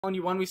telling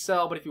you when we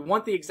sell, but if you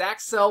want the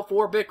exact sell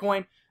for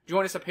Bitcoin,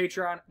 join us at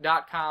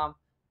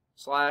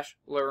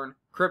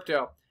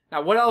patreon.com/learncrypto.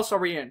 Now, what else are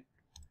we in?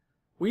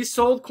 We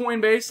sold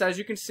Coinbase, as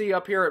you can see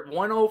up here, at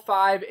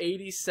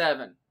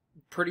 105.87.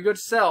 Pretty good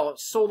sell. It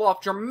sold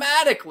off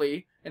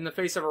dramatically in the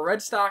face of a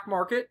red stock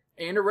market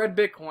and a red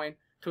Bitcoin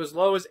to as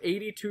low as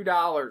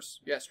 $82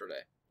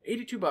 yesterday.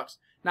 82 bucks.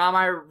 Now,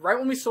 right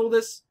when we sold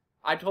this,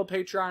 I told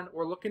Patreon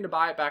we're looking to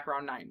buy it back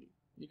around 90.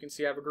 You can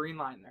see I have a green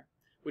line there.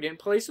 We didn't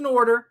place an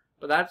order,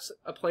 but that's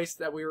a place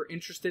that we were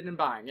interested in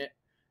buying it.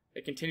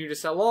 It continued to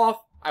sell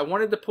off. I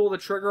wanted to pull the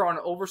trigger on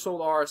an oversold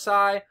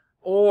RSI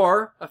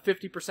or a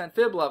 50%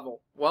 fib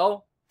level.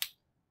 Well,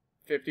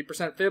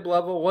 50% fib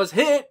level was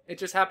hit. It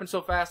just happened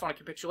so fast on a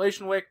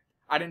capitulation wick,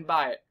 I didn't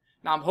buy it.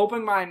 Now, I'm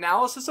hoping my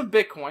analysis of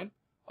Bitcoin,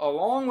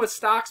 along with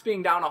stocks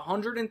being down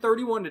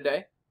 131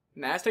 today,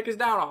 Nasdaq is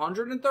down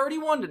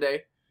 131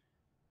 today,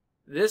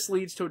 this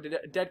leads to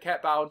a dead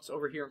cat bounce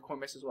over here in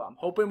Coinbase as well. I'm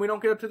hoping we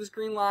don't get up to this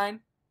green line.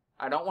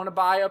 I don't want to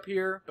buy up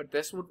here, but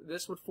this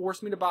would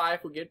force me to buy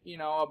if we get,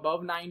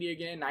 above 90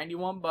 again,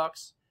 91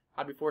 bucks.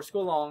 I'd be forced to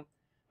go long.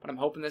 But I'm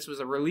hoping this was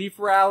a relief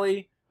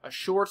rally, a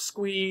short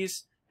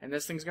squeeze, and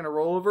this thing's going to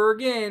roll over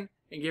again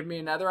and give me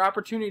another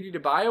opportunity to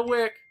buy a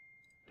wick,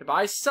 to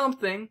buy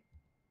something.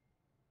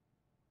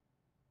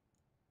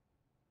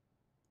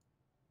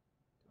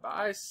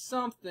 Buy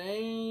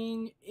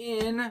something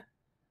in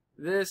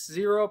this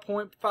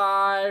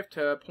 0.5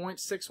 to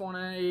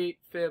 0.618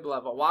 fib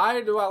level.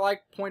 Why do I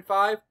like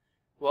 0.5?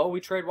 Well,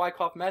 we trade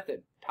Wyckoff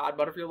method. Todd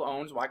Butterfield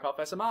owns Wyckoff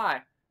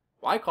SMI.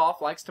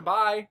 Wyckoff likes to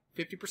buy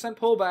 50%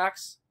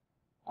 pullbacks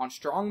on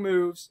strong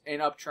moves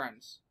and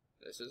uptrends.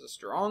 This is a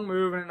strong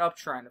move and an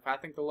uptrend. If I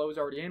think the low is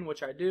already in,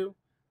 which I do,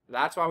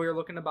 that's why we were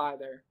looking to buy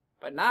there.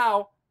 But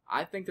now,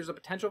 I think there's a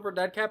potential for a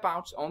dead cat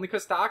bounce, only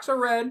because stocks are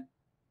red.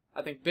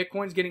 I think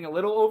Bitcoin's getting a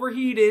little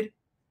overheated,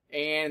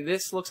 and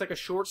this looks like a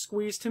short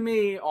squeeze to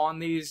me on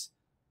these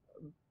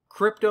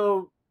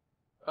crypto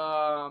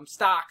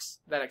stocks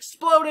that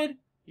exploded.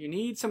 You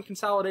need some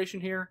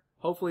consolidation here.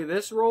 Hopefully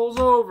this rolls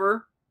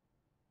over.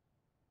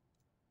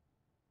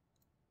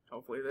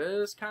 Hopefully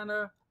this kind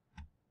of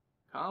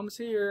comes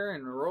here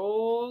and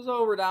rolls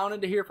over down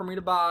into here for me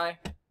to buy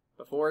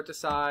before it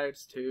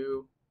decides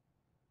to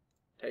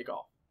take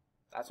off.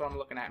 That's what I'm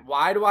looking at.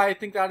 Why do I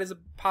think that is a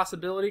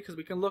possibility? Because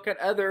we can look at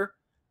other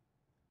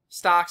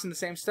stocks in the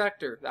same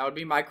sector. That would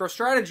be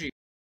MicroStrategy.